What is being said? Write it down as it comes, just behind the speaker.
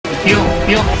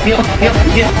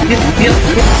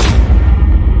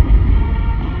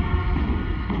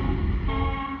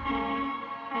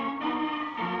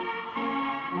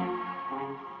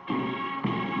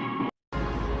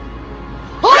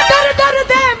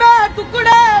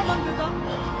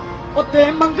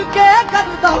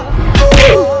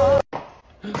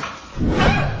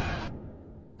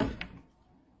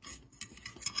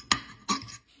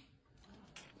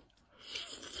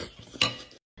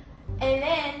And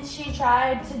then she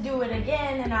tried to do it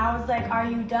again, and I was like, are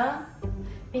you dumb?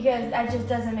 Because that just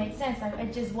doesn't make sense. Like,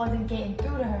 it just wasn't getting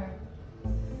through to her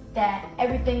that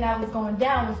everything that was going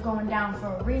down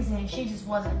for a reason. She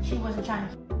wasn't trying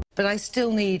to. But I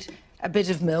still need a bit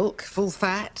of milk, full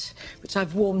fat, which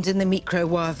I've warmed in the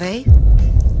microwave.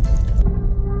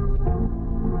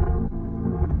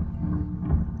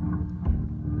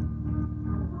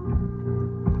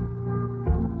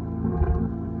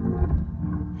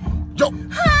 Yo,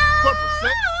 purple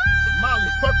sex, Molly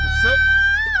purple sex,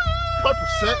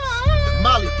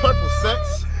 Molly purple sex,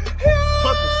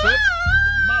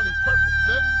 Molly purple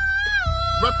sex,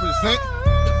 represent,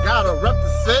 gotta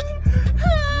represent,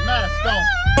 mask on.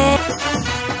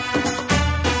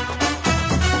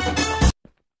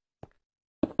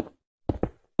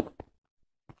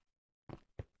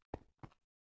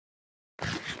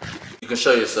 You can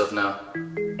show yourself now.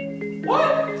 What?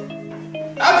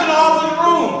 How'd you know I was in the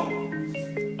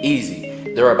room? Easy.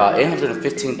 There are about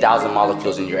 815,000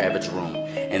 molecules in your average room.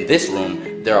 In this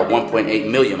room, there are 1.8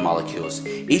 million molecules.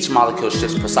 Each molecule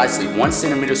shifts precisely 1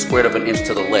 centimeter squared of an inch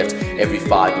to the left every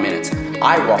 5 minutes.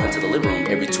 I walk into the living room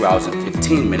every 2 hours and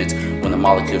 15 minutes when the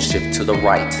molecules shift to the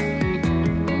right,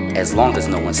 as long as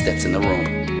no one steps in the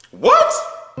room. What?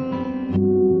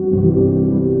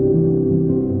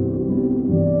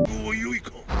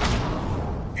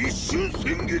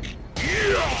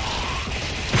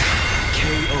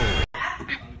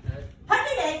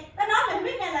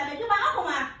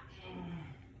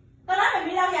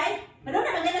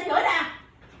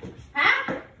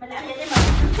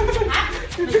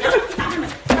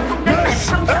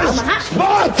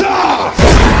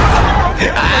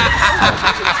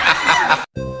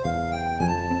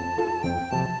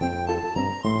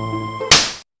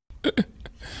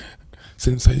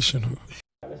 Sensational.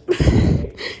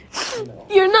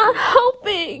 You're not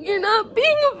helping. You're not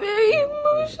being a very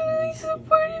emotionally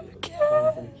supportive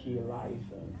cat.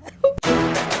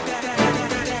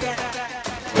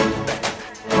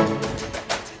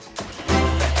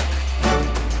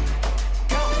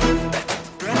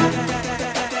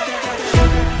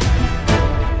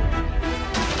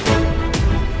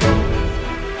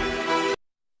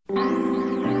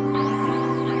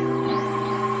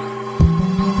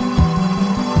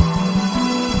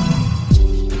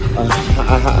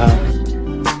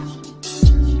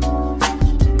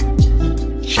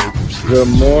 Good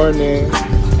morning.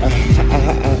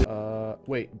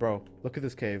 Wait, bro. Look at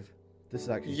this cave. This is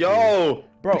actually. Yo,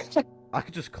 bro. I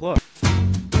could just club.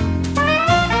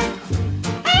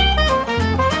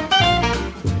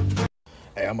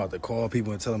 Hey, I'm about to call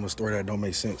people and tell them a story that don't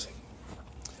make sense.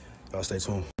 Y'all stay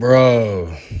tuned.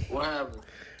 Bro. What happened?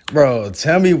 Bro,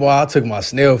 tell me why I took my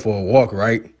snail for a walk,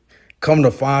 right? Come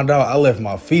to find out, I left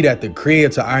my feet at the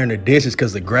crib to iron the dishes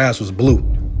because the grass was blue.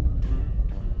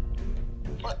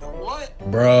 What?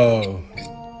 Bro.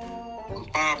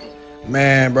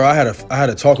 Man, bro, I had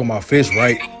to talk with my fish,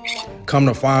 right? Come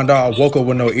to find out, I woke up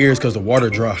with no ears because the water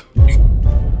dry.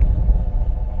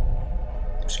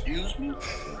 Excuse me?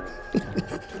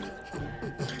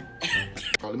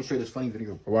 Bro, let me show you this funny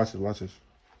video. Watch this, watch this.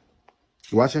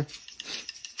 You watching?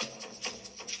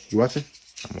 You watching?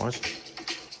 I'm watching.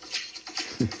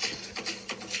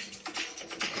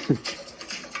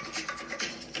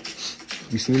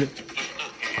 You seen it?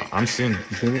 I'm seeing it.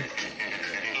 You seen it?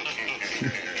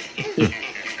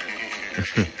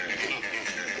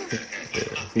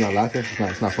 You're not laughing?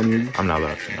 It's not funny to you? I'm not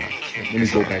laughing. Nah. Let me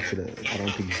go back to the, I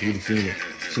don't think he's really seen it.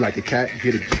 She like the cat,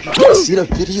 get it. See the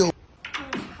video?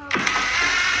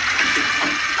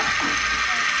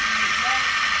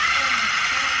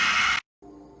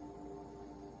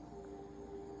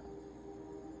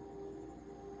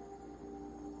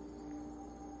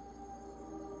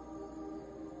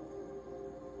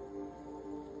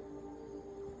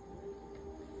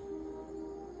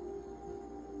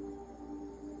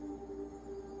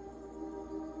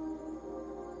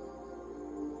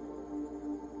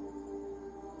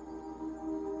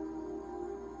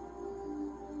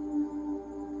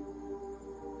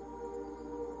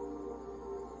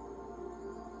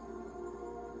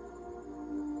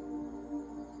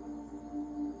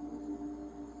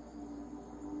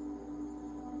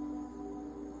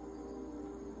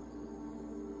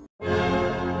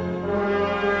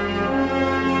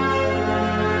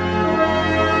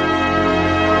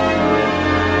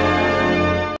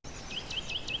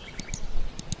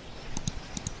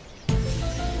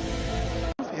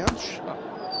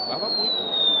 Perfect.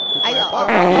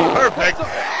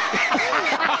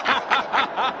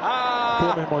 Pô,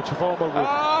 meu irmão, te falar um bagulho.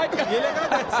 Ai, e ele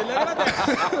agradece, ele agradece.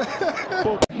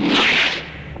 Pô.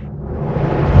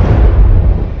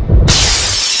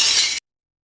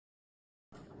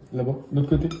 Là-bas, l'autre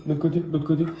côté, l'autre côté, l'autre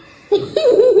côté.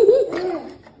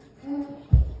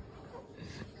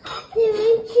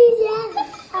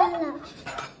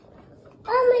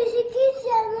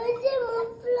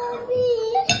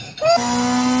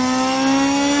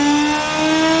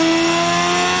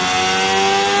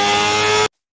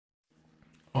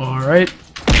 Alright.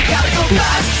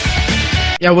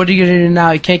 Yeah, what are you gonna do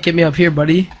now? You can't get me up here,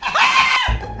 buddy.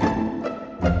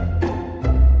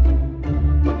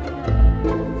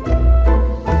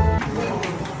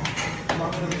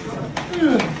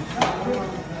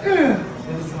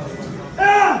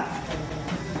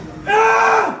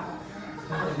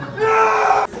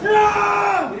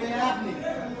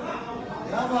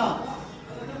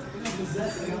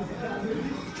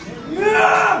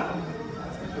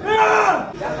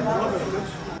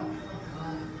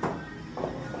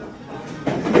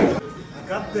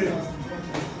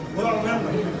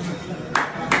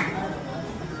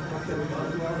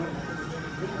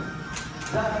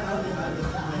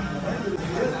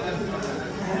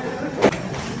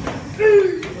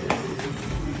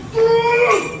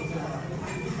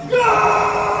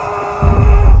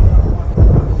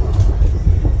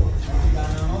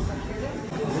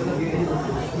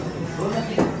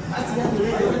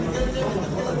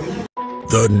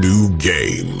 The new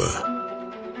game.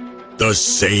 The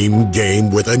same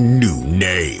game with a new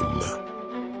name.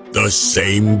 The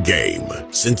same game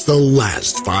since the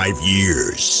last 5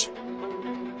 years.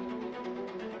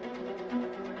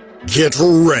 Get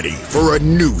ready for a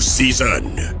new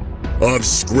season of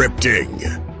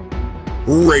scripting,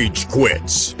 rage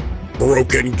quits,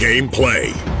 broken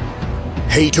gameplay,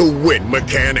 pay-to-win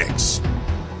mechanics,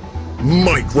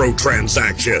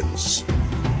 microtransactions.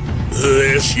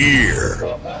 This year,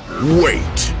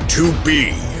 wait to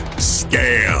be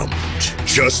scammed,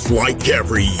 just like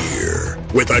every year,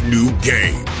 with a new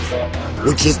game,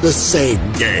 which is the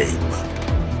same game,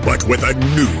 but with a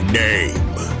new name.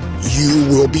 You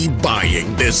will be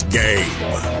buying this game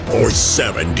for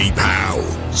 £70,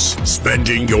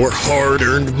 spending your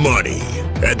hard-earned money,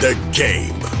 and the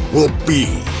game will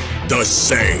be the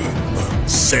same.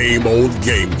 Same old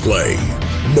gameplay,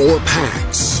 more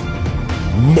packs,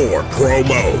 more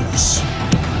promos.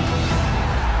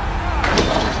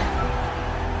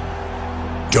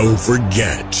 Don't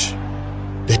forget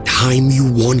the time you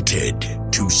wanted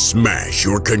to smash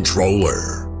your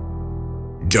controller.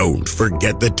 Don't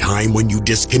forget the time when you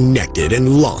disconnected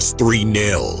and lost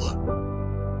 3-0.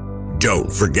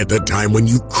 Don't forget the time when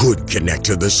you could connect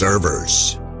to the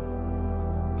servers.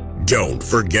 Don't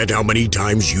forget how many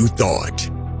times you thought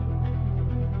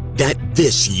that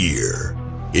this year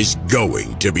is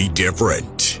going to be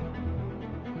different.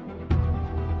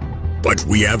 But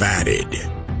we have added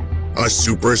a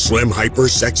super slim, hyper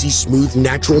sexy, smooth,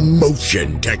 natural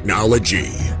motion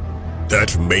technology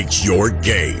that makes your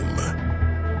game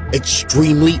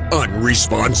extremely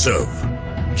unresponsive,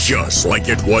 just like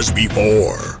it was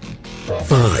before.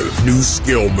 5 new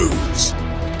skill moves,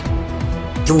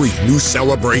 3 new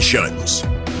celebrations,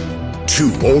 2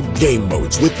 old game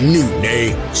modes with new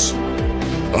names,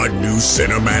 a new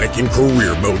cinematic and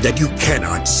career mode that you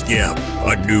cannot skip,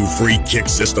 a new free kick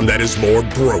system that is more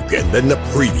broken than the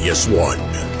previous one,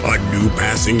 a new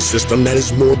passing system that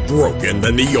is more broken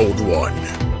than the old one,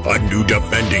 a new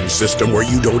defending system where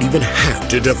you don't even have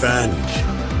to defend,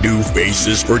 new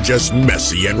faces for just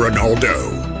Messi and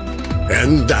Ronaldo.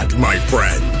 And that, my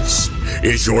friends,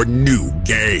 is your new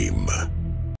game.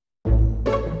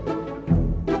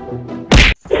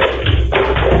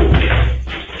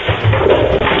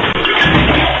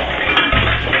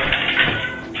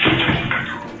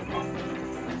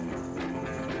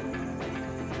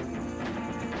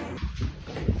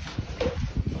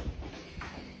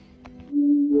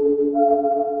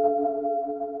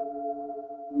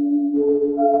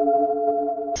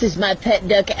 This is my pet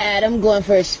duck, Adam, going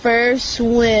for his first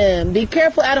swim. Be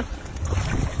careful, Adam.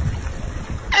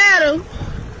 Adam!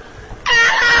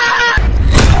 Adam!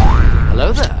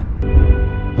 Hello there.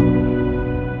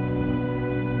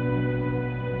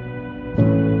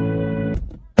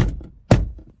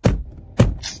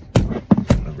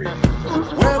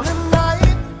 When the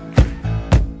night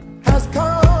has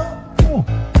come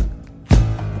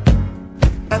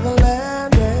and the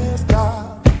land is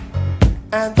dark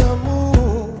and the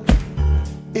moon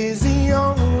is the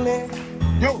only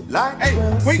light. Hey,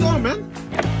 where you going, man?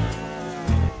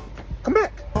 Come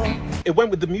back. It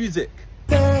went with the music.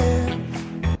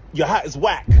 Your hat is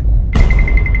whack.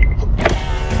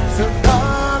 So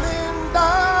darling,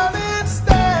 darling,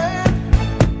 stand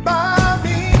by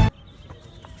me.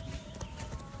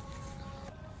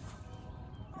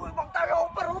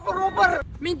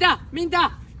 Minta,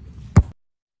 minta.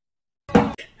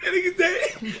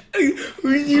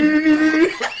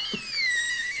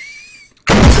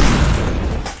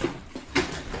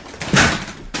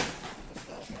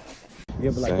 Yeah,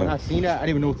 but like when I seen that, I didn't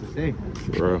even know what to say.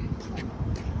 For real.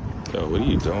 Yo, what are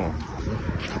you doing?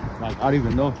 Like, I don't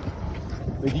even know.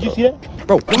 Wait, did you see that?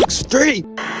 Bro, walk straight!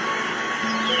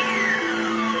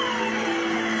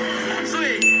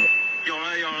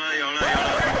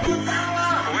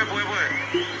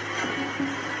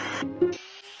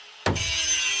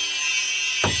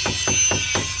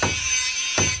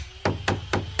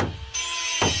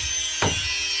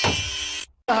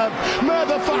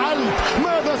 ماذا فعلت؟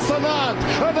 ماذا صنعت؟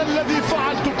 أنا الذي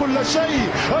فعلت كل شيء،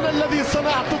 أنا الذي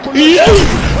صنعت كل شيء.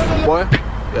 Boy,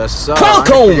 yes sir.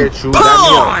 Falcon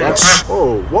Punch!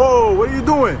 Whoa, whoa, what are you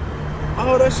doing?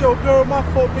 Oh, that's your girl, my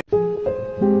fault.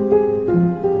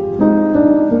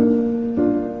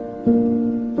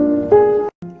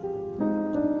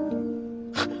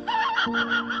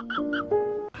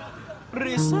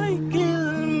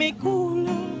 Recycle me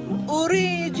cola,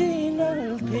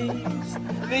 original taste.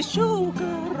 The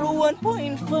sugar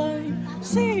 1.5,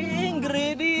 C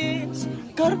ingredients,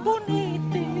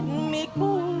 carbonated me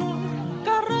cola,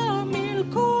 caramel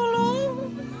color,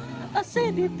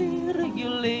 acidity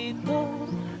regulator,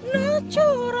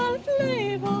 natural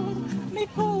flavor, me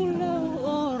cola,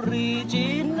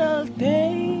 original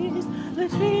taste. The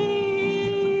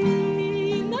sweetness.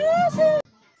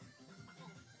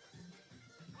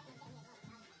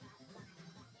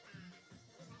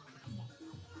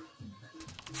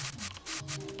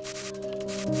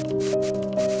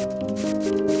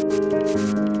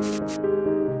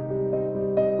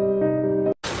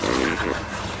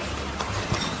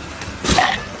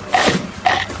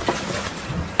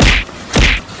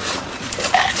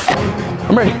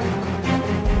 I'm ready.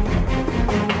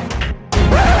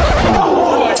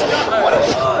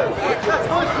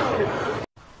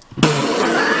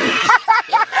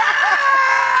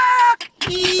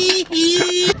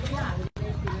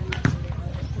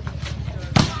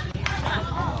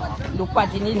 Lupa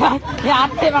sini lah. Ya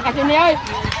ate makan sini oi.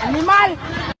 Animal.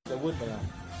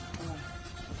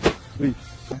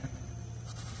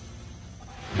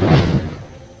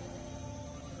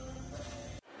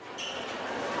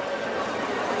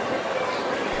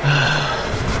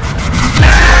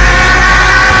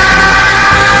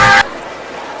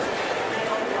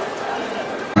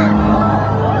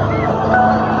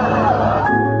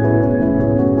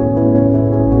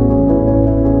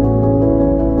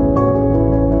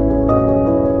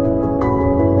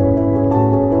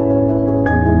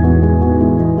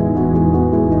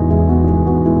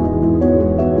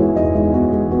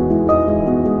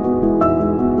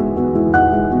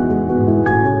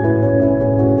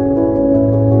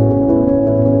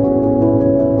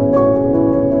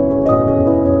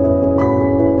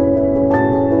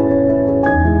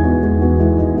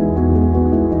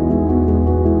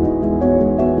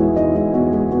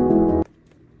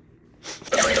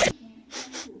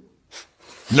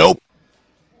 Nope.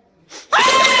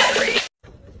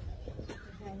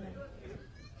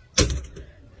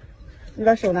你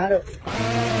把手拿着。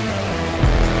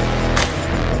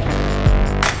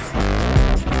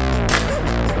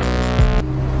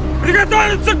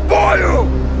 Приготовиться к бою!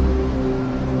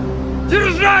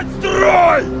 Держать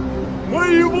строй!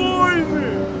 Мои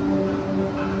воины!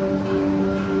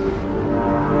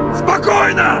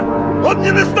 Спокойно! Он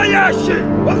не настоящий!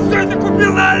 Он все это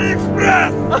купил на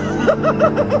Алиэкспресс!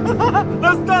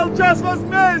 Настал час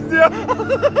возмездия!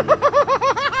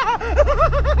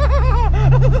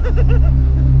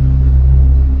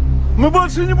 Мы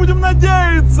больше не будем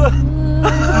надеяться!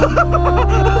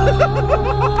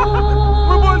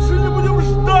 Мы больше не будем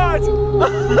ждать!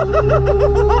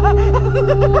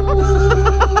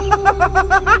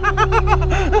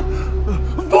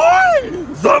 В бой!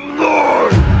 За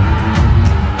мной!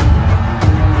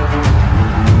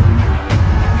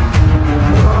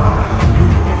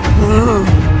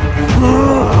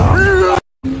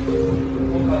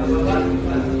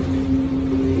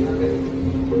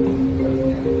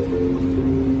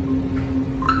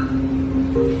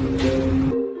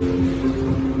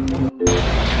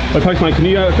 Oh, Postman, can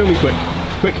you film me quick?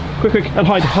 Quick, quick, quick, and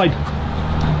hide, hide.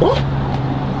 What?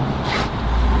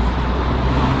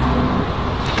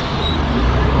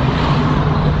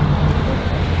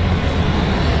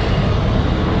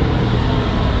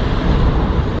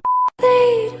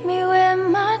 Lead me where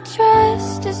my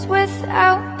trust is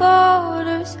without borders.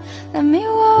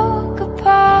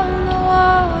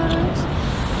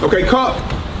 Okay, cut.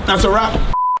 That's a wrap.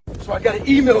 So I got an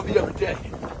email the other day.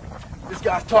 This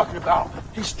guy's talking about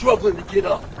he's struggling to get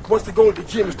up. Wants to go to the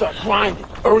gym and start grinding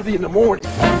early in the morning.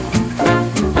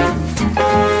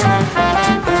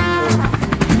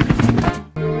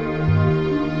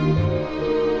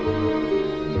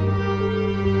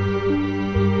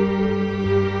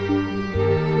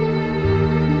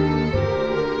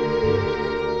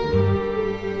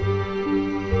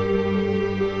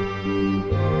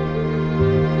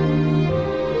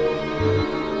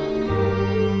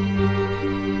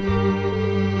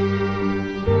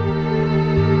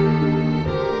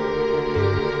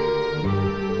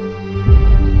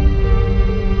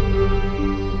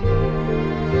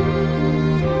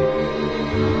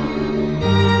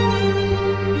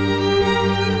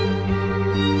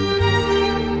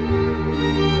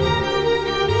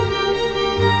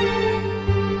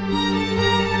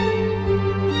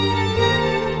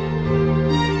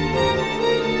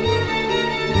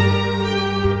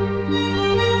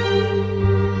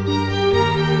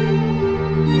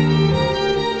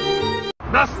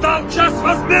 Настал час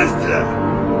возмездия!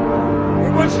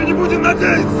 Мы больше не будем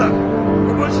надеяться!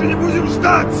 Мы больше не будем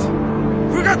ждать!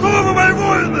 Вы готовы, мои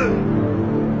воины?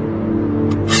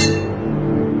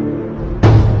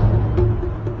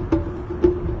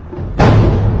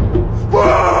 В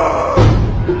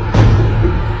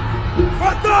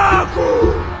атаку!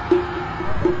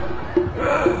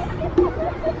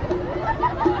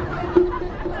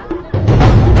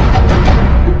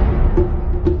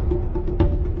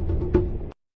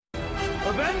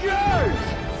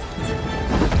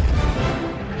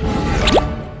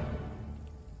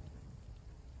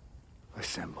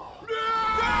 Assemble.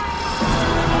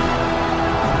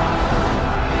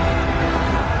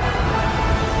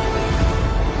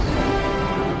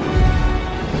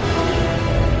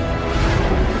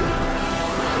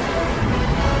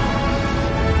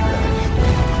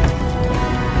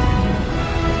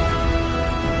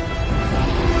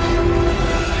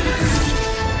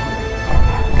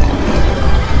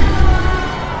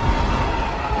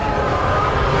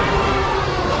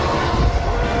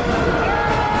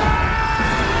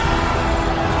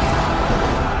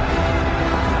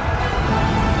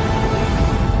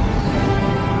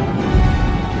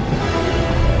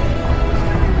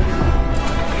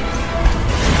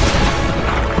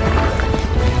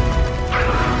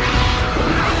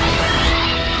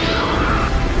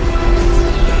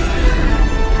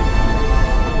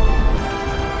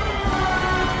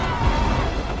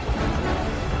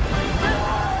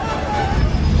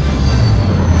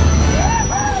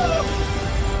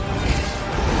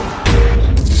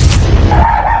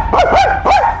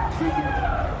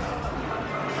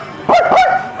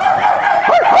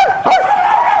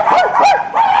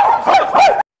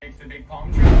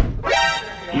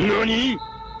 NANI?!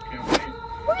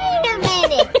 Wait a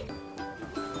minute!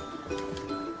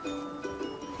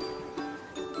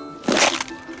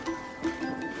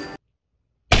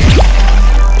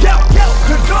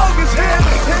 The dog is here!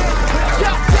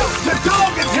 The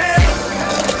dog is here!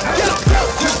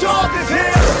 The dog is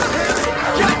here!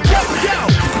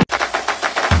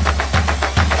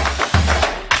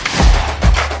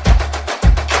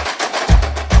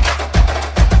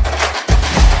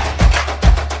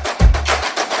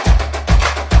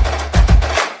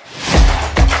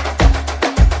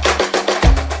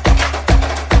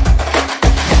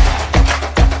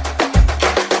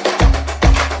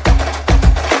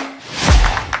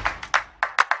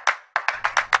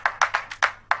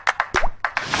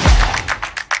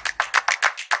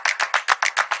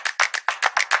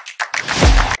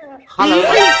 Hello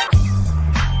there.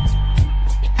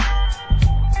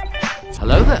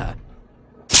 Hello there.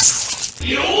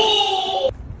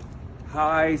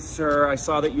 Hi, sir. I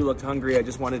saw that you looked hungry. I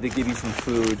just wanted to give you some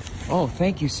food. Oh,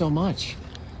 thank you so much.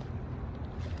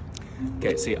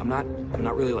 Okay, see, I'm not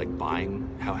really like buying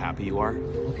how happy you are.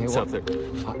 Okay, so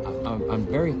well, I'm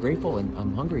very grateful and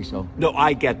I'm hungry, so. No,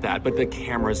 I get that, but the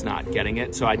camera's not getting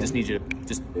it, so I just need you to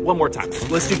just one more time.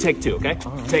 Let's do take two, okay?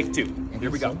 All right. Take two.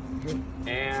 Here we go.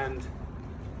 And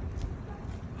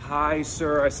hi,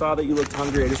 sir. I saw that you looked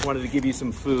hungry. I just wanted to give you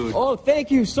some food. Oh, thank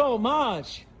you so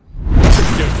much. Dude,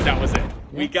 that was it.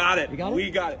 We got it. We got it? We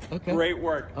got it. Okay. Great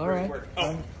work. All Great right. work.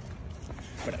 Oh,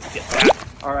 but I get that.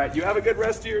 All right. You have a good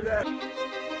rest of your day.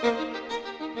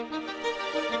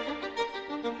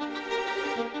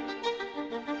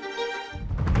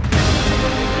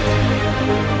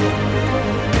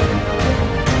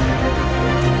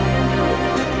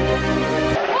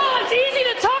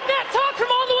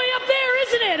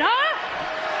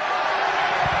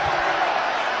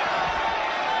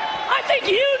 I think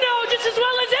you know just as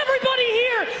well as everybody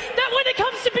here that when it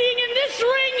comes to being in this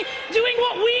ring,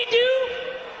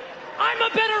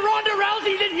 a better Ronda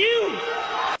Rousey than you!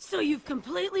 So you've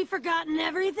completely forgotten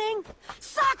everything?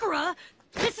 Sakura,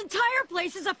 this entire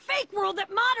place is a fake world that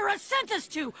Madara sent us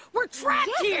to. We're trapped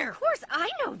here. Of course, I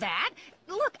know that.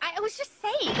 Look, I was just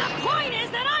saying. The point is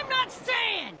that I'm not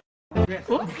staying.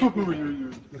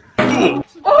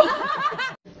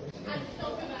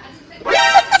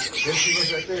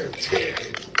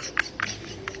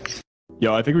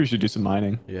 Yo, I think we should do some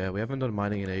mining. Yeah, we haven't done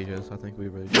mining in ages. I think we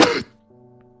really.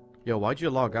 Yo, why'd you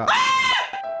log out?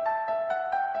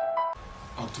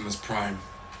 Optimus Prime.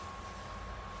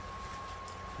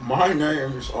 My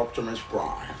name is Optimus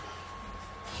Prime,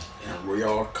 and we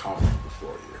are coming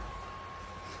before you.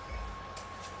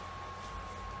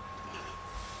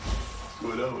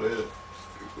 What up, man?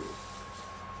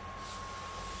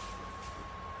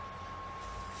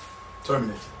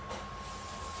 Terminate.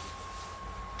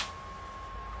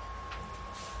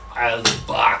 I'll be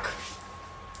back.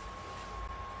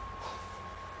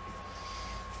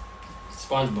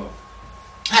 SpongeBob.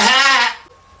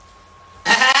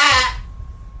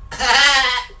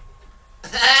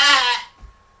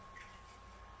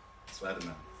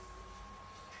 Spider-Man.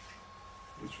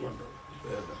 Which one, though?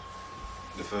 Spider-Man.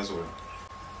 The first one.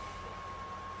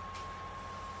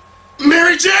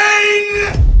 Mary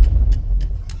Jane!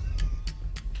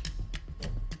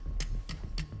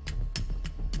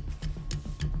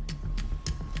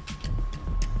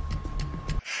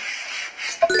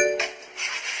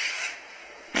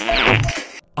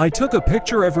 I took a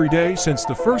picture every day since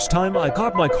the first time I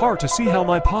got my car to see how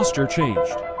my posture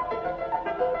changed.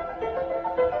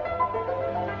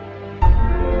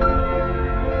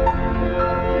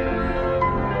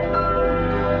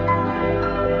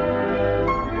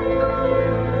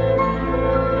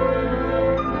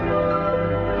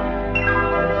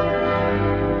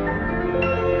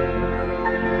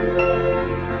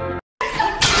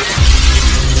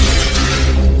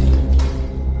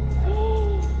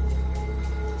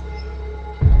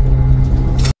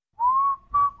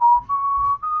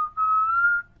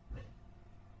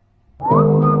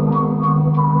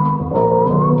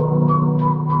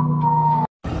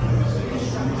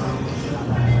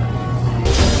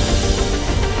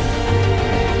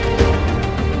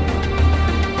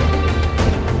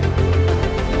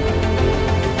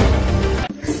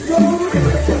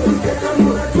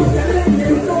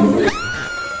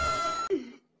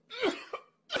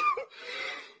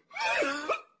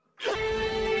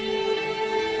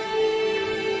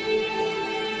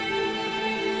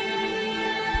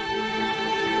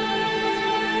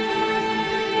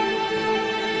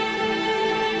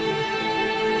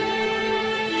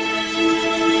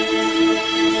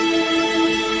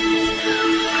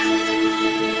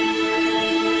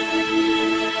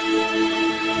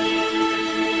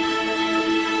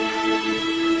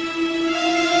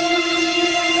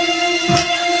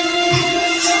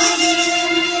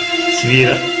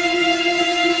 Свира.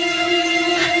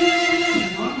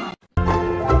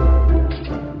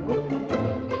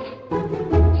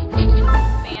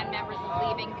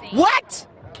 What?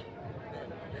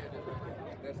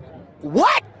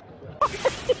 What?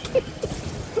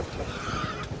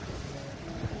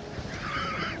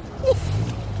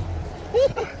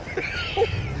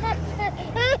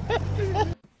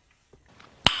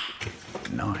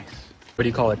 Nice. What do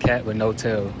you call a cat with no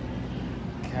tail?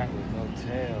 Cat with no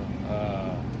tail.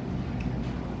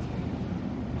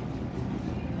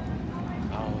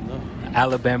 I don't know.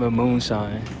 Alabama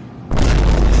moonshine.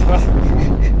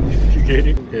 You get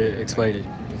it? Yeah, explain it.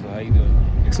 So how you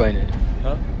doing? Explain it.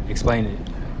 Huh? Explain it.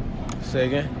 Say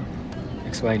again?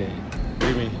 Explain it. What do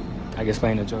you mean? I can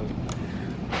explain the joke.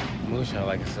 Moonshine,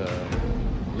 like it's a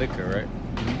liquor, right?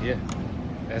 Yeah.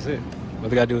 That's it. What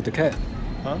they gotta do with the cat?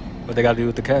 Huh? What they gotta do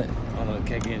with the cat? I don't know, the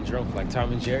cat getting drunk like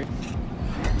Tom and Jerry.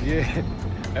 Yeah.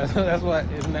 That's what,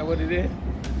 isn't that what it is?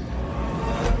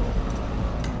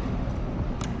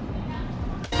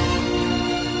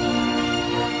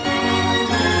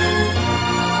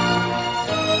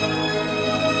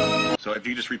 So if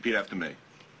you just repeat after me,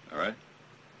 all right?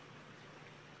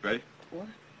 Ready? What?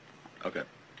 Okay.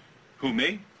 Who,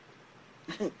 me?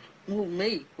 Who,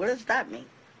 me? What does that mean?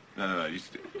 No.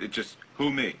 It's just, who,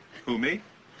 me? Who, me?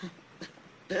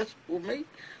 That's who, me?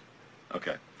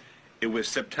 Okay. It was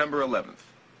September 11th.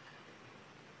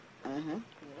 Uh-huh.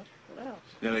 What else?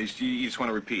 No, you just want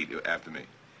to repeat after me.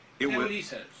 It Say was, what he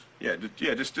says. Yeah,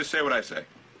 just say what I say.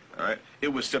 All right? It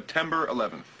was September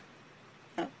 11th.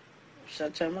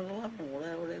 September 11th,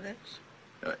 whatever it is.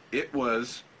 It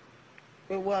was...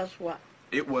 It was what?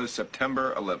 It was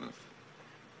September 11th.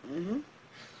 Mm-hmm.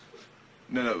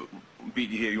 No. Beat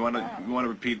you here. You want to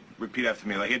repeat after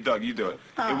me? Like, here, Doug, you do it.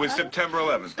 It was September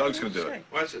 11th. Doug's gonna do it.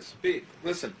 Watch this. Beat.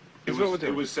 Listen. It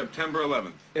was September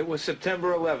 11th. It was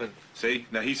September 11th. See?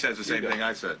 Now he says the same thing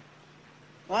I said.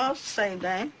 Well, it's the same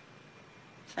day.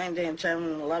 Same day in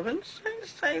Channel 11.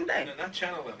 Same day. No, not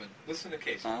Channel 11. Listen to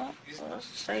Casey. Well, it's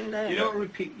the same day. You know what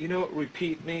repeat? You know what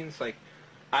repeat means? Like,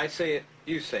 I say it,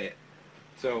 you say it.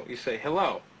 So you say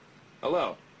hello,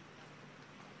 hello.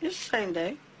 It's the same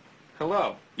day. Yeah.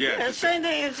 Hello. Yeah, it's the same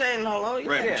day you're saying hello.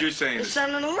 Right, Yeah. but you're saying it's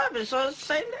 7 and 11, so it's the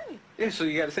same day. Yeah, so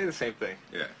you got to say the same thing.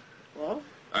 Yeah. Well.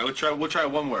 All right, we'll try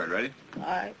one word. Ready? All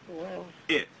right. Well.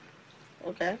 It.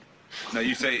 Okay. No,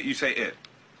 you say it.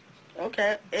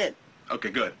 Okay. It. Okay,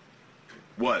 good.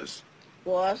 Was.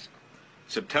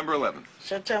 September 11th.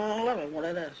 September 11th. What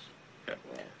it is? Okay.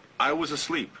 Yeah. I was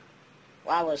asleep.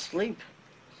 Well, I was asleep.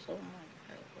 So.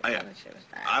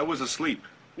 I was asleep.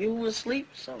 You were asleep.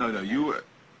 So. No, you were.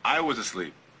 I was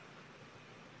asleep.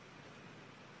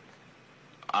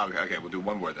 Okay, we'll do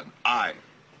one word then. I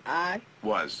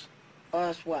was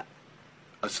what?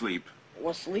 asleep.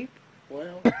 Was asleep?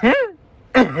 Well.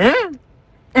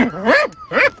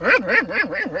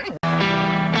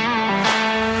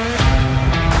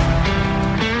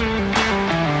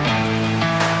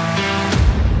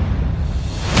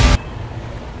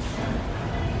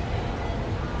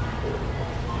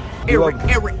 Eric.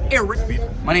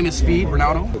 My name is Speed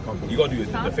Ronaldo. You gotta do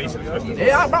the face of it.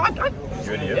 Yeah, bro.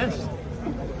 You ready? Yes.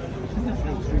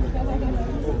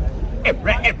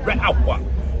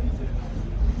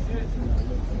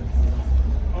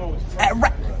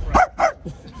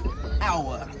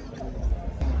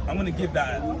 I'm gonna give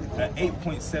that an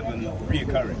 8.7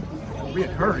 reoccurring.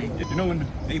 Reoccurring? You know when the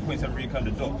 8.7 reoccurring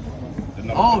the dot? The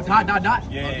number. Oh, dot.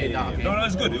 Yeah, Okay, yeah. okay. No,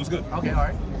 it's good. It was good. Okay, all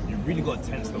right. You really got to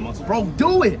tense the muscle. Bro,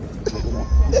 do it.